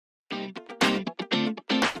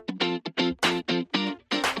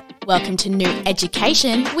Welcome to Newt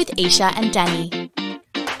Education with Isha and Danny.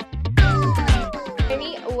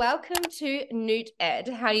 Amy, welcome to Newt Ed.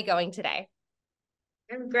 How are you going today?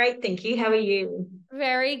 I'm great, thank you. How are you?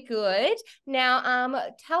 Very good.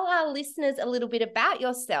 Now, tell our listeners a little bit about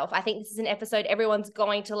yourself. I think this is an episode everyone's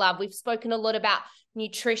going to love. We've spoken a lot about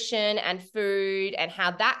nutrition and food and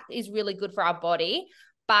how that is really good for our body.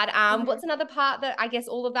 But what's another part that I guess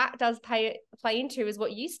all of that does play into is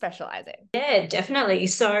what you specialize in? Yeah, definitely.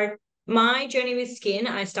 So my journey with skin,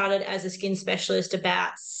 I started as a skin specialist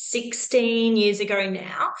about 16 years ago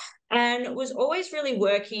now, and was always really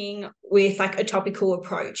working with like a topical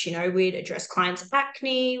approach. We'd address clients'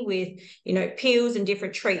 acne with, peels and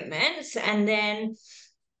different treatments, and then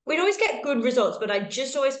we'd always get good results, but I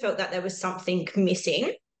just always felt that there was something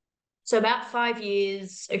missing. So about 5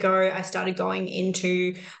 years ago, I started going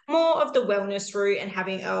into more of the wellness route and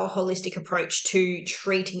having a holistic approach to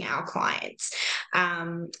treating our clients.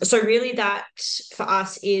 So really that for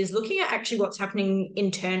us is looking at actually what's happening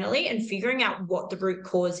internally and figuring out what the root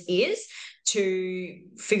cause is to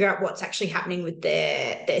figure out what's actually happening with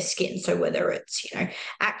their skin. So whether it's,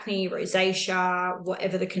 acne, rosacea,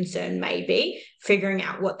 whatever the concern may be, figuring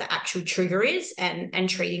out what the actual trigger is and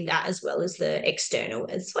treating that as well as the external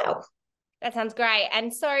as well. That sounds great.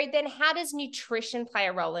 And so then how does nutrition play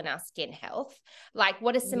a role in our skin health? Like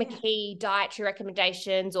what are some key dietary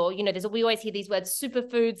recommendations or, we always hear these words,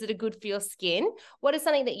 superfoods that are good for your skin. What is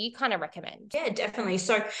something that you kind of recommend? Yeah, definitely.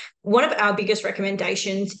 So one of our biggest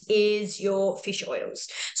recommendations is your fish oils.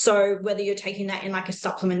 So whether you're taking that in like a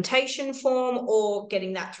supplementation form or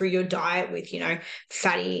getting that through your diet with,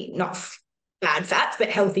 fatty, not bad fats, but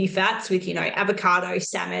healthy fats with, avocado,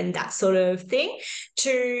 salmon, that sort of thing,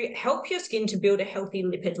 to help your skin to build a healthy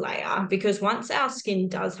lipid layer. Because once our skin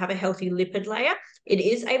does have a healthy lipid layer, it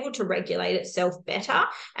is able to regulate itself better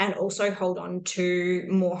and also hold on to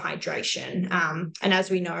more hydration. And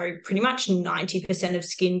as we know, pretty much 90% of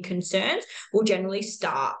skin concerns will generally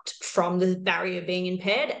start from the barrier being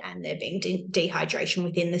impaired and there being dehydration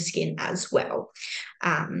within the skin as well.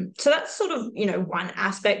 So that's sort of, one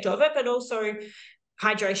aspect of it, but also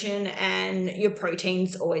hydration and your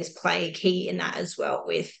proteins always play key in that as well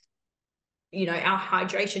with, our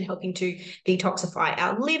hydration helping to detoxify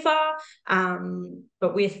our liver.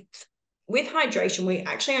 But with hydration, we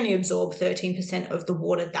actually only absorb 13% of the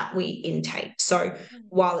water that we intake. So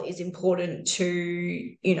while it is important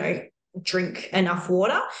to, drink enough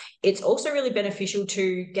water, it's also really beneficial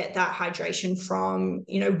to get that hydration from,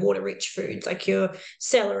 water-rich foods like your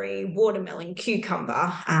celery, watermelon,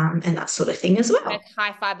 cucumber, and that sort of thing as well. Like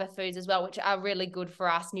high fiber foods as well, which are really good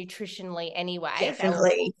for us nutritionally anyway.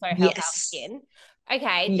 Definitely. That will also help our skin.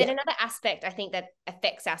 Okay, then another aspect I think that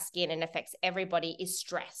affects our skin and affects everybody is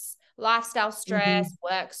stress. Lifestyle stress,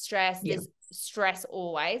 work stress, there's stress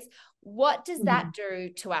always. What does that do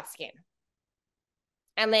to our skin?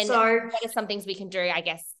 And then what are some things we can do, I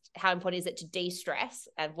guess, how important is it to de-stress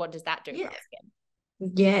and what does that do for our skin?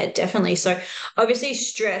 Yeah, definitely. So obviously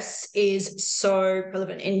stress is so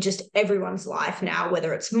relevant in just everyone's life now,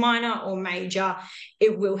 whether it's minor or major,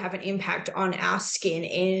 it will have an impact on our skin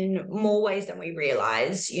in more ways than we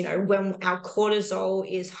realize. When our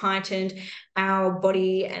cortisol is heightened, our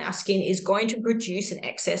body and our skin is going to produce an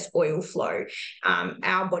excess oil flow.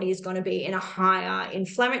 Our body is going to be in a higher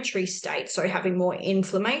inflammatory state, so having more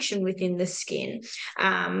inflammation within the skin.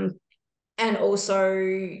 And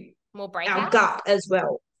also more breakouts? Our gut as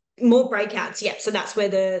well. More breakouts, yeah. So that's where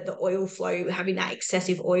the oil flow, having that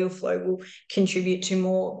excessive oil flow will contribute to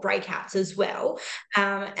more breakouts as well.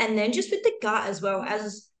 And then just with the gut as well,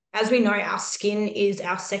 as we know, our skin is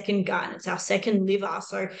our second gut and it's our second liver.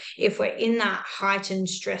 So if we're in that heightened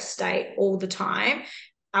stress state all the time,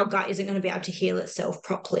 our gut isn't going to be able to heal itself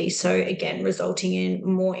properly. So again, resulting in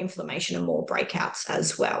more inflammation and more breakouts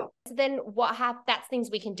as well. So then that's things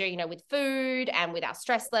we can do, with food and with our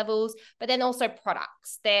stress levels, but then also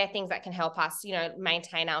products. They're things that can help us,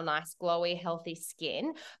 maintain our nice, glowy, healthy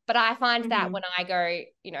skin. But I find that when I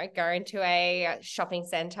go into a shopping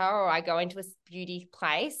center or I go into a beauty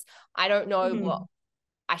place, I don't know what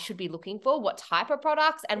I should be looking for, what type of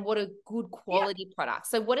products and what are good quality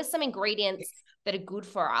products. So what are some ingredients that are good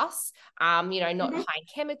for us, not high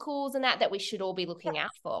chemicals and that we should all be looking out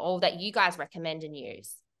for or that you guys recommend and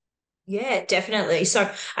use? Yeah, definitely.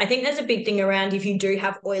 So I think there's a big thing around if you do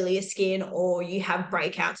have oilier skin or you have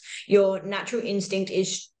breakouts, your natural instinct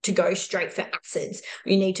is to go straight for acids.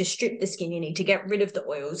 You need to strip the skin. You need to get rid of the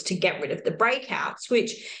oils to get rid of the breakouts,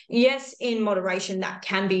 which, yes, in moderation, that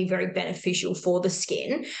can be very beneficial for the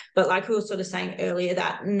skin. But like we were sort of saying earlier,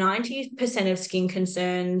 that 90% of skin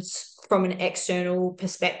concerns from an external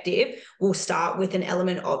perspective will start with an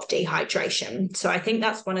element of dehydration. So I think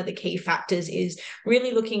that's one of the key factors, is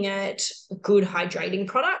really looking at good hydrating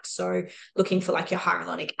products. So looking for like your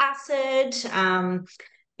hyaluronic acid,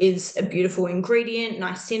 is a beautiful ingredient,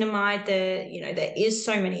 niacinamide. There is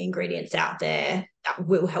so many ingredients out there that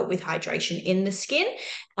will help with hydration in the skin.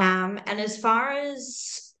 And as far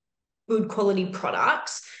as good quality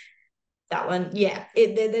products, that one,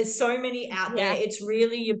 there's so many out there. It's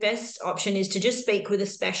really, your best option is to just speak with a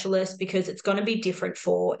specialist, because it's going to be different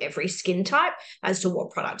for every skin type as to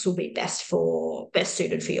what products will be best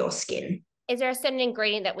suited for your skin. Is there a certain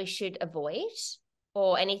ingredient that we should avoid,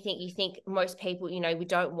 or anything you think most people, we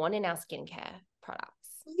don't want in our skincare products?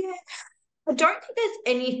 Yeah, I don't think there's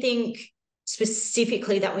anything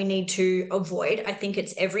specifically that we need to avoid. I think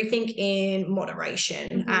it's everything in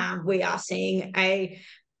moderation. We are seeing a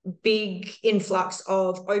big influx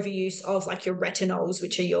of overuse of like your retinols,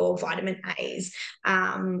 which are your vitamin A's,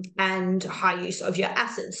 and high use of your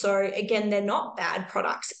acids. So again, they're not bad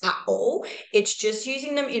products at all. It's just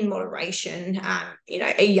using them in moderation.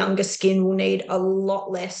 A younger skin will need a lot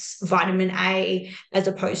less vitamin A as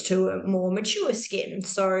opposed to a more mature skin.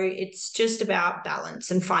 So it's just about balance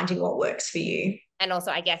and finding what works for you. And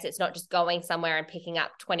also, I guess it's not just going somewhere and picking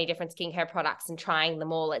up 20 different skincare products and trying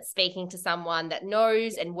them all. It's speaking to someone that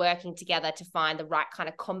knows and working together to find the right kind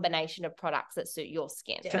of combination of products that suit your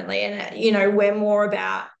skin. Definitely. And, we're more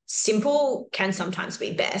about simple can sometimes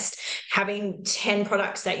be best. Having 10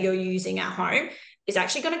 products that you're using at home is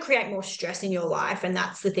actually going to create more stress in your life. And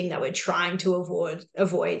that's the thing that we're trying to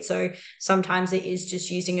avoid. So sometimes it is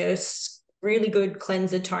just using a really good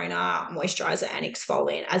cleanser, toner, moisturizer, and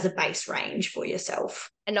exfoliant as a base range for yourself.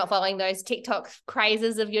 And not following those TikTok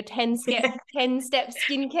crazes of your 10-step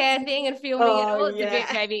skincare thing and filming it all.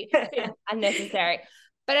 It's a bit unnecessary.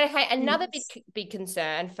 But okay, another big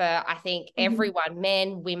concern for, I think, everyone,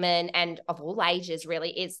 men, women, and of all ages really,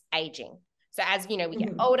 is aging. So as, we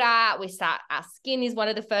get older, our skin is one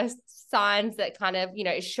of the first signs that kind of,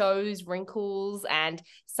 shows wrinkles and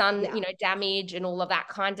sun, damage and all of that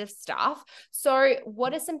kind of stuff. So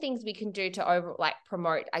what are some things we can do to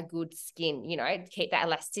promote a good skin, keep that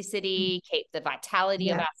elasticity, keep the vitality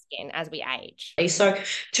of our skin as we age? So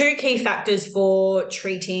 2 key factors for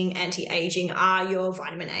treating anti-aging are your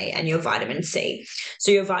vitamin A and your vitamin C.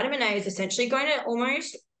 So your vitamin A is essentially going to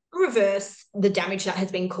almost reverse the damage that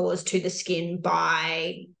has been caused to the skin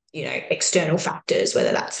by external factors,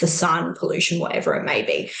 whether that's the sun, pollution, whatever it may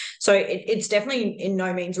be. So it's definitely in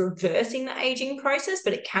no means reversing the aging process,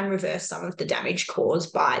 but it can reverse some of the damage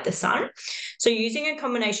caused by the sun. So using a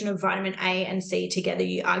combination of vitamin A and C together,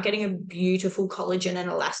 you are getting a beautiful collagen and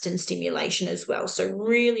elastin stimulation as well. So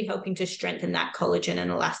really helping to strengthen that collagen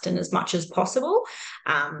and elastin as much as possible.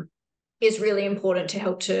 Is really important to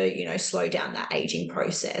help to, slow down that aging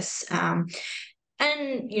process.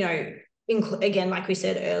 Again, like we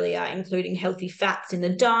said earlier, including healthy fats in the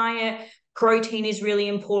diet. Protein is really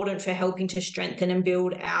important for helping to strengthen and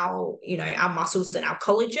build our muscles and our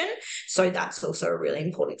collagen. So that's also a really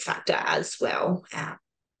important factor as well.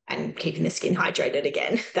 And keeping the skin hydrated,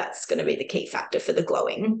 again, that's going to be the key factor for the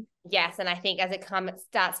glowing. Yes, and I think as it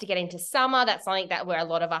starts to get into summer, that's something that where a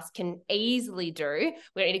lot of us can easily do.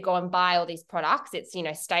 We don't need to go and buy all these products. It's,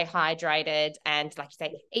 stay hydrated and, like you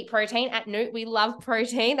say, eat protein. At Noot, we love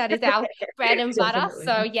protein. That is our bread and butter.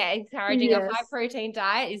 So, encouraging a high protein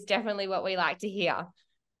diet is definitely what we like to hear.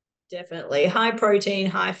 Definitely. High protein,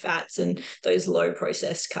 high fats, and those low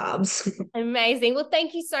processed carbs. Amazing. Well,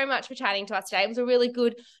 thank you so much for chatting to us today. It was a really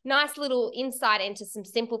good, nice little insight into some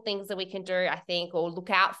simple things that we can do, I think, or look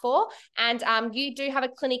out for. And you do have a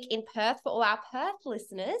clinic in Perth for all our Perth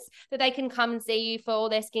listeners that they can come and see you for all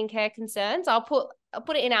their skincare concerns. I'll put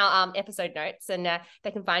it in our episode notes, and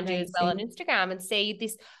they can find you as well on Instagram and see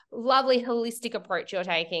this lovely holistic approach you're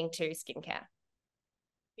taking to skincare.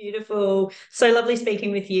 Beautiful. So lovely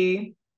speaking with you.